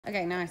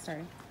Okay, now I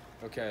started.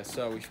 Okay,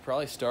 so we should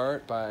probably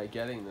start by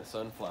getting the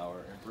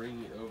sunflower and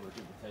bringing it over to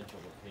the potential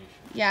location.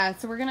 Yeah,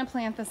 so we're gonna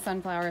plant the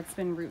sunflower. It's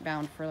been root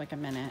bound for like a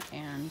minute,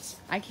 and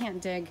I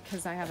can't dig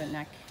because I have a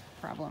neck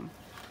problem.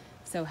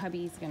 So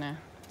hubby's gonna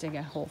dig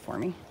a hole for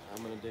me.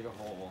 I'm gonna dig a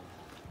hole.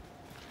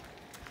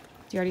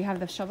 Do you already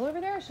have the shovel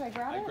over there, or should I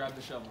grab it? I grabbed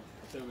the shovel.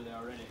 It's over there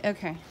already.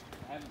 Okay.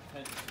 I haven't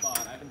potential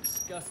spot. I haven't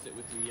discussed it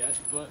with you yet,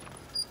 but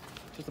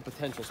just a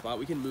potential spot.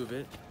 We can move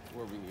it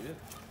where we need it.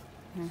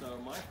 Okay. So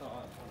my thought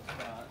on a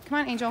spot. Come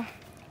on, Angel.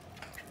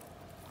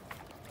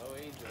 Oh,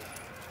 Angel.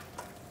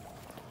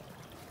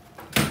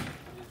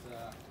 Is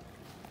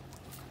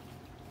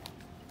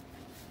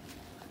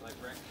like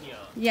right here.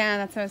 Yeah,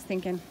 that's what I was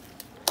thinking.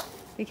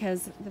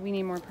 Because we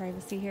need more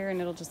privacy here,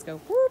 and it'll just go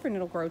whoop, and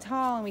it'll grow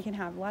tall, and we can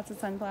have lots of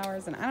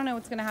sunflowers. And I don't know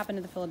what's gonna happen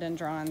to the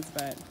philodendrons,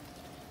 but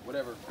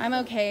Whatever. I'm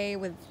okay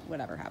with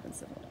whatever happens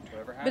to the philodendron.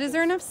 Whatever happens. But is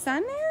there enough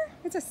sun there?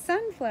 It's a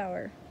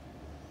sunflower.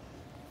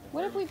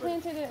 What if we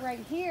planted it right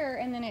here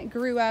and then it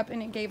grew up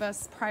and it gave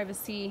us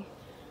privacy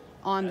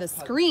on the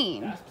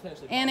screen that's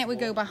potentially and it would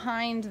go possible.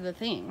 behind the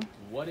thing?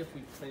 What if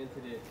we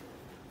planted it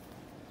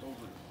over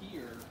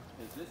here?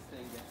 Because this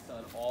thing gets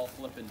sun all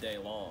flipping day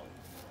long.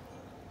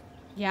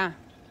 Yeah.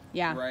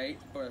 Yeah. Right?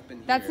 Or up in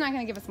here. That's not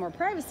going to give us more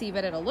privacy,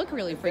 but it'll look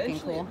really freaking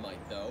Eventually cool. It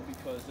might though,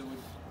 because it would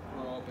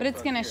grow up. But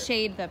it's going to here.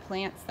 shade the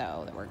plants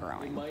though that we're It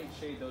growing. might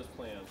shade those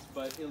plants,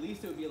 but at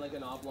least it would be like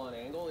an oblong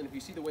angle. And if you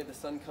see the way the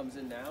sun comes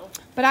in now,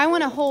 But I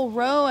want a whole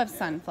row of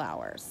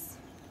sunflowers.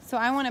 So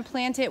I want to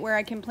plant it where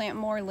I can plant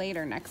more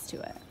later next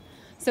to it.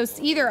 So it's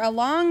either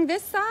along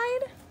this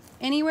side,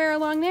 anywhere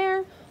along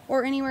there,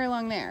 or anywhere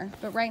along there.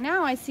 But right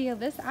now I see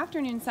this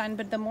afternoon sun,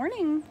 but the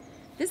morning,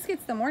 this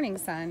gets the morning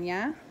sun,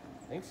 yeah?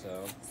 I think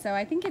so. So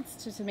I think it's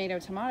tomato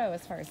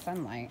as far as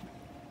sunlight.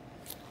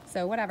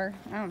 So whatever,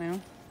 I don't know.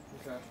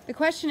 Okay. The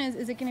question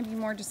is it going to be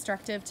more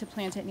destructive to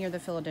plant it near the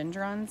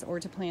philodendrons or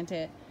to plant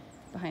it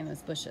behind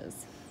those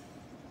bushes?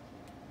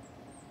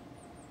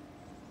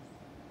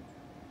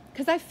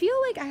 Because I feel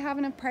like I have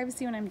enough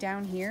privacy when I'm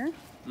down here.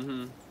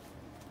 Mm-hmm.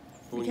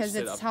 Because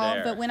it's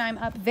tall, but when I'm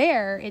up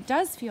there, it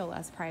does feel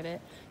less private.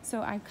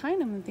 So I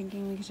kind of am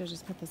thinking we should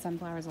just put the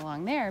sunflowers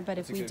along there. But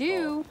That's if a we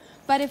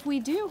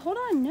good do, hold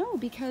on, no,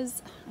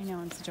 because I know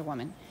I'm such a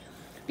woman.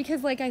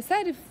 Because like I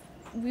said, if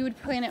we would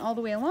plant it all the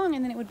way along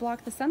and then it would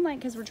block the sunlight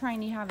because we're trying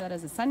to have that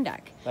as a sun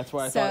deck. That's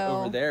why I thought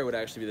over there would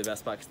actually be the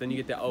best spot, because then you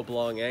get the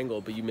oblong angle,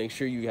 but you make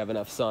sure you have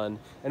enough sun.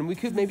 And we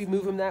could maybe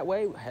move them that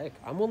way. Heck,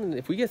 I'm willing.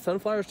 If we get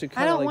sunflowers to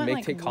kind of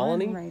like take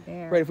colony, right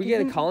there. Right? If we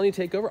get a colony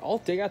take over, I'll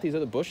dig out these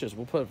other bushes.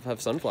 We'll have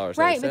sunflowers.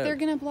 Right, instead. but they're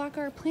gonna block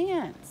our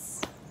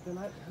plants.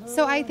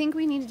 So I think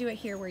we need to do it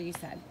here where you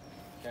said.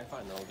 Okay,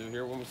 fine. Then I'll do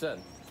here when we said.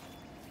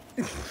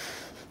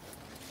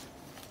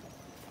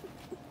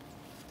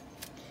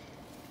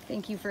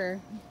 Thank you for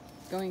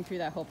going through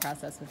that whole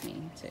process with me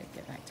to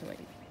get back to what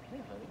you. Hey,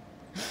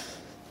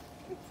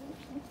 honey.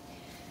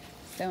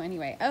 So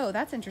anyway, oh,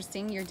 that's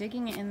interesting. You're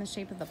digging it in the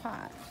shape of the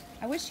pot.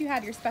 I wish you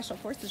had your special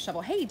forces shovel.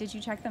 Hey, did you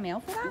check the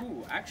mail for that?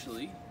 Ooh,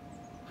 actually,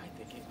 I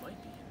think it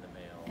might be in the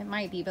mail. It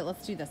might be, but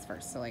let's do this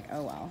first. So like,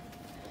 oh well.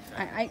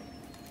 Okay.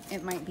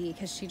 It might be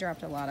because she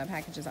dropped a lot of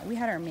packages out. We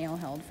had our mail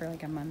held for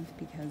like a month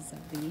because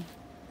of the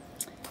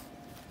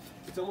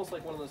It's almost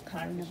like one of those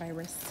package.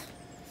 coronavirus.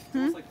 It's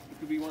almost like it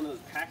could be one of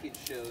those package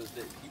shows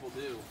that people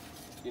do.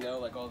 You know,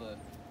 like all the.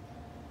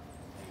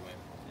 Anyway,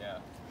 yeah.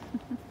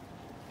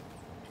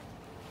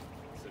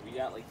 So we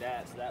got like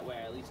that, so that way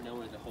I at least know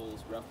where the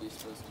hole's roughly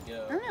supposed to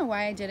go. I don't know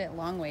why I did it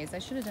long ways. I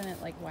should have done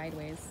it like wide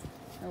ways.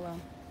 Oh well.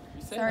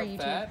 You said Sorry, how YouTube.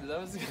 fat?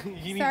 That was you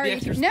need Sorry, the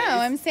extra YouTube. space. No,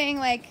 I'm saying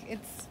like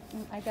it's.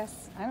 I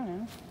guess I don't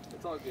know.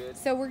 It's all good.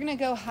 So we're gonna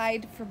go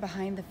hide for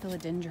behind the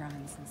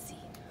philodendrons and see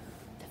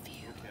the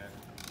view. Okay.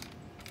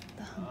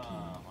 The hunky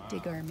wow.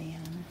 digger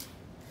man.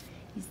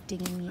 He's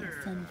digging me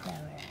a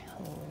sunflower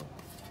hole.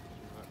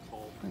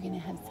 We're gonna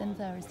have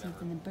sunflower seeds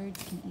and the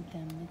birds can eat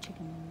them. The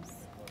chickens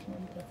can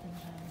eat the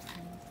sunflower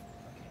seeds.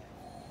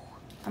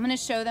 I'm gonna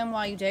show them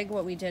while you dig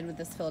what we did with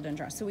this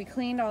philodendron. So we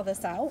cleaned all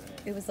this out.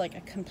 It was like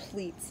a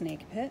complete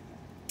snake pit.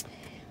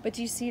 But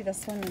do you see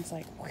this one? It's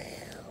like,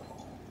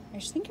 I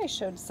think I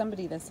showed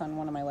somebody this on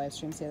one of my live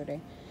streams the other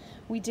day.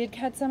 We did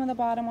cut some of the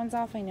bottom ones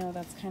off. I know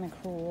that's kind of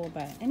cruel,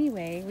 but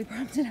anyway, we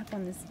propped it up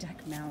on this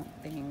deck mount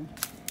thing.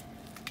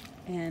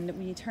 And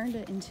we turned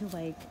it into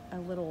like a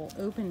little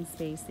open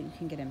space that you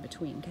can get in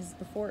between. Because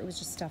before it was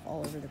just stuff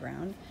all over the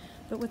ground.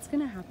 But what's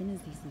going to happen is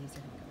these leaves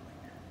are going to go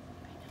like that.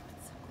 I know,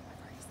 it's so cool.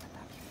 I've already said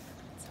that before,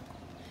 but it's so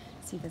cool.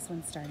 See, this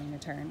one's starting to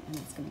turn and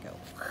it's going to go.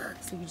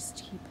 So you just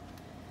keep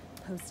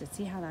posted.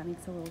 See how that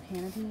makes a little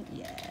canopy?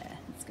 Yeah,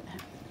 it's going to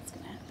happen. It's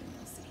going to happen.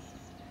 You'll see.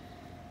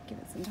 Give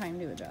it some time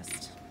to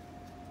adjust.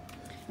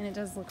 And it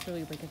does look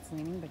really like it's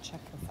leaning, but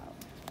check this out.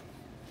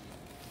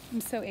 I'm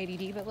so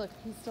ADD, but look,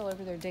 he's still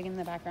over there digging in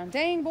the background.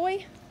 Dang,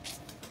 boy!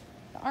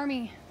 The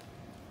army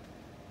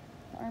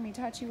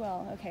taught you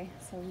well. Okay,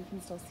 so we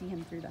can still see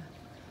him through the...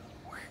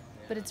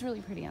 But it's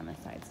really pretty on this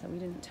side, so we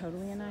didn't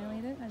totally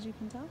annihilate it, as you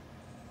can tell.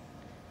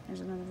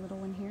 There's another little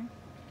one here.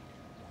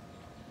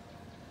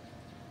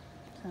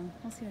 So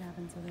we'll see what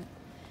happens with it.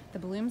 The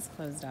blooms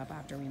closed up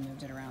after we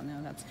moved it around,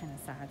 though. That's kind of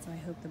sad. So I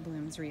hope the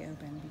blooms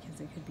reopen because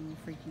it could be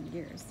freaking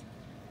years.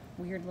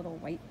 Weird little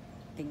white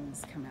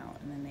things come out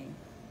and then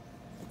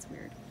it's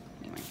weird.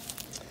 Anyway.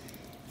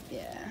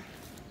 Yeah.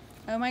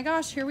 Oh my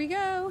gosh, here we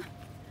go.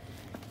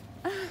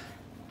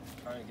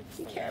 Trying to get this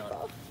Be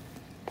careful.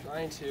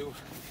 Trying to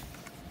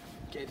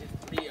get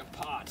it to be a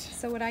pot.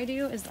 So what I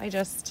do is I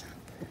just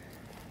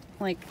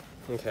like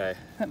okay.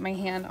 Put my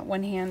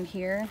one hand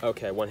here.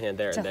 Okay, one hand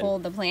there. To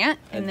hold the plant.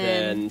 And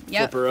then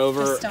flip her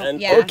over.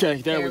 And, yeah,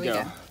 okay, there we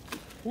go.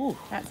 Woo.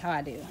 That's how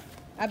I do.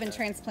 I've been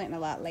transplanting a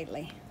lot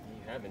lately.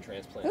 You have been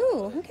transplanting.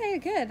 Ooh, okay,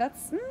 good.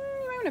 That's, you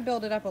might want to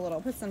build it up a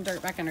little. Put some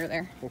dirt back under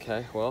there.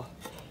 Okay, well,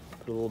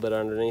 put a little bit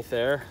underneath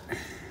there.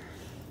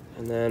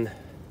 And then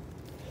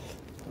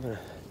I'm going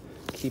to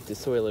keep the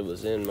soil it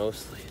was in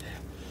mostly.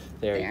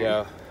 There you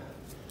go.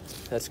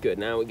 That's good.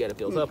 Now we got it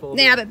built up a little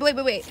bit.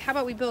 But wait. How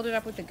about we build it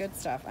up with the good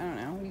stuff? I don't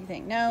know. What do you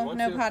think? No,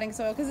 no potting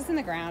soil because it's in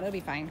the ground. It'll be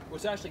fine. Well,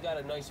 it's actually got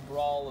a nice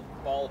ball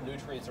of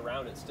nutrients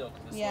around it still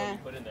because the soil we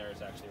put in there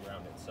is actually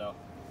around it. So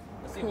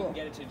let's see if we can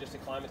get it to just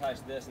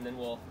acclimatize to this, and then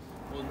we'll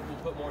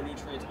put more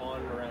nutrients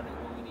on and around it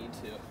when we need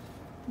to.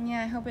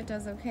 Yeah, I hope it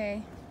does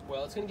okay.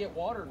 Well, it's going to get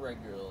watered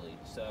regularly,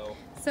 so.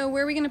 So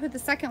where are we going to put the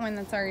second one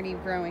that's already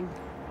growing?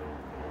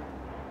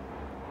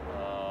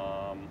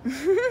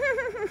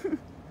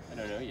 I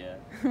don't know yet.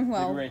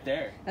 Well, maybe right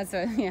there. That's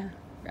what,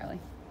 probably.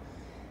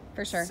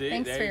 For sure. See,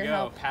 thanks for your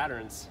help.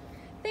 Patterns.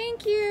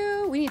 Thank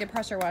you. We need to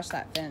pressure wash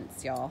that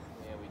fence, y'all.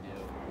 Yeah, we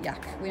do.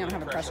 Yuck. We don't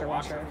have a pressure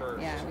washer.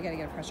 Yeah, we got to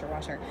get a pressure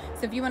washer.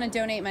 So if you want to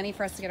donate money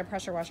for us to get a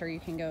pressure washer,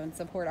 you can go and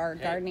support our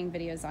gardening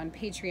videos on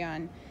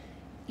Patreon.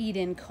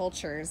 Eden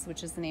Cultures,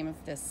 which is the name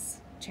of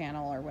this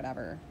channel or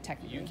whatever,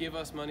 technically. You give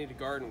us money to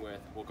garden with,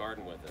 we'll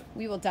garden with it.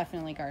 We will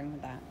definitely garden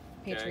with that.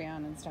 Patreon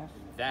and stuff.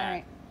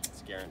 That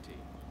is guaranteed.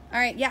 All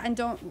right, yeah, and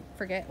don't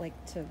forget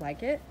to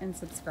like it and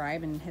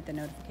subscribe and hit the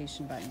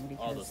notification button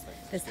because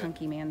this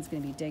hunky man's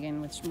gonna be digging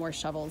with more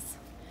shovels.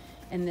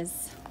 And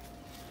this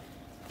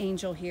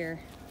Angel here,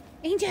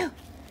 Angel,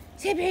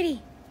 sit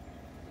pretty,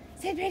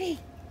 sit pretty,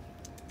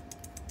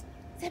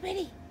 sit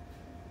pretty.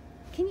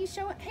 Can you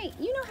show it? Hey,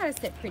 you know how to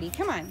sit pretty.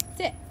 Come on,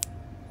 sit.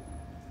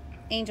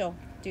 Angel,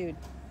 dude,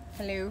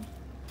 hello.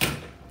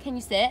 Can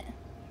you sit?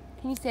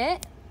 Can you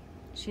sit?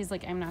 She's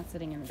like, I'm not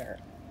sitting in the dirt.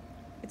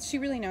 She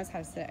really knows how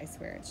to sit, I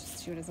swear. It's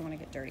just she doesn't want to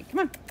get dirty. Come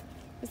on,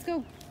 let's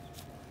go.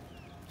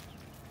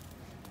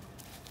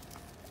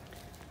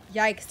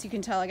 Yikes, you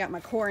can tell I got my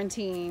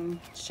quarantine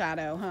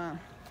shadow, huh?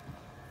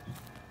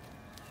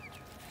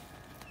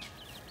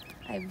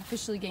 I've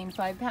officially gained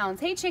 5 pounds.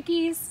 Hey,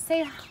 chickies,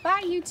 say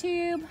bye,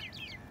 YouTube.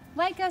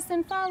 Like us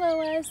and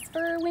follow us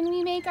for when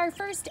we make our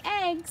first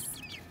eggs.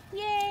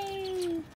 Yay!